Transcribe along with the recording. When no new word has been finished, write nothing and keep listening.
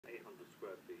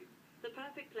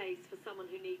perfect place for someone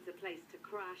who needs a place to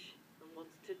crash and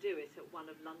wants to do it at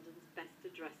one of London's best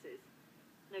addresses.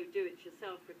 No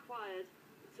do-it-yourself required,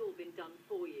 it's all been done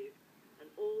for you,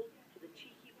 and all for the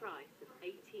cheeky price of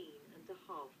 £18.5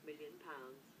 million.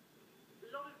 A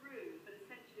lot of room, but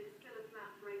essentially it's still a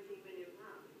flat for £18 million.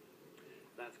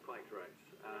 That's quite correct.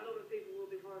 A lot of people will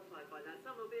be horrified by that.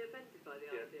 Some will be offended by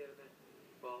the idea of it.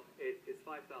 Well, it's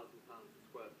 £5,000 a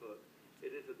square foot.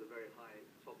 It is at the very high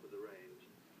top of the range.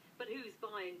 But who's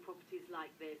buying properties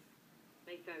like this?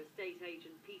 Mayfair estate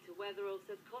agent Peter Wetherell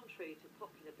says contrary to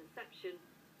popular perception,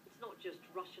 it's not just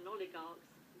Russian oligarchs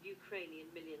and Ukrainian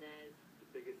millionaires.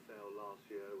 The biggest sale last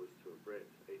year was to a Brit,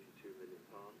 £82 million.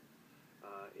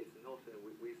 It's not,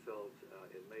 we sold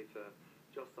in Mayfair,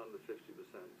 just under 50%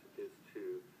 is to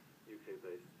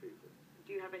UK-based people. Do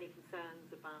you have any concerns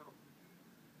about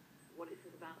what it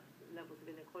says about levels of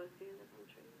inequality in the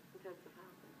country in terms of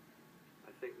housing?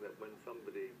 I think that when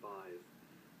somebody buys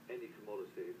any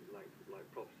commodity like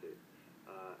property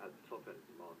at the top end of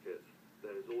the market,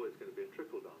 there is always going to be a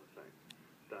trickle-down effect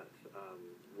that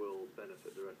will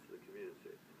benefit the rest of the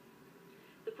community.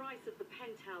 The price of the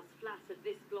penthouse flat at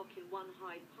this block in One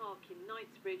Hyde Park in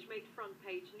Knightsbridge made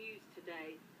front-page news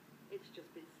today. It's just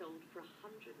been sold for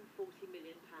 £140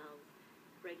 million,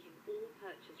 breaking all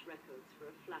purchase records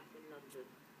for a flat in London.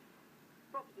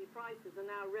 Property prices are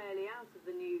now rarely out of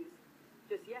the news.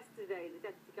 Just yesterday, the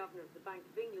Deputy Governor of the Bank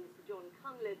of England, Sir John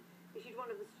Cunliffe, issued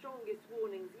one of the strongest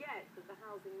warnings yet that the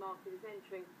housing market is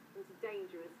entering into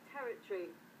dangerous territory.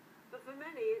 But for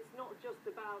many, it's not just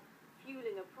about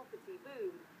fueling a property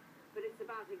boom, but it's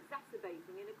about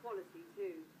exacerbating inequality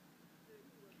too.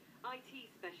 IT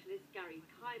specialist Gary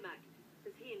Kymak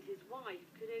says he and his wife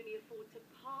could only afford to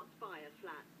part buy a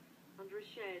flat under a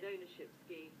shared ownership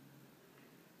scheme.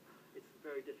 It's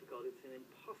very difficult. It's an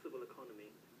impossible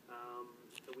economy.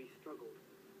 So we struggled.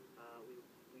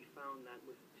 We found that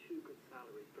with two good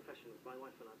salaries, professionals, my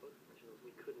wife and I both professionals,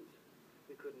 we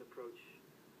couldn't approach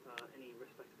any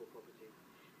respectable property.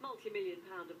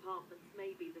 Multi-million-pound apartments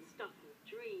may be the stuff of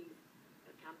dreams,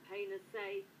 but campaigners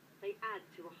say they add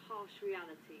to a harsh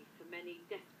reality for many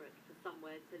desperate for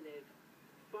somewhere to live.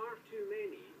 Far too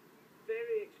many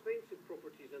very expensive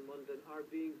properties in London are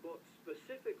being bought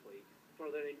specifically for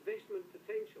their investment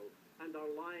potential and are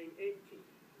lying empty.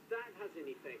 That has an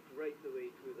effect right the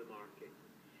way through the market.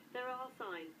 There are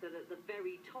signs that at the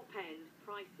very top end,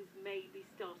 prices may be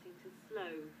starting to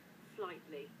slow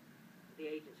slightly.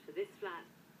 The agents for this flat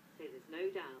say there's no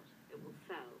doubt it will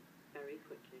sell very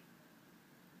quickly.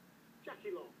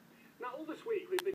 Jackie Law. Now, all this week we've been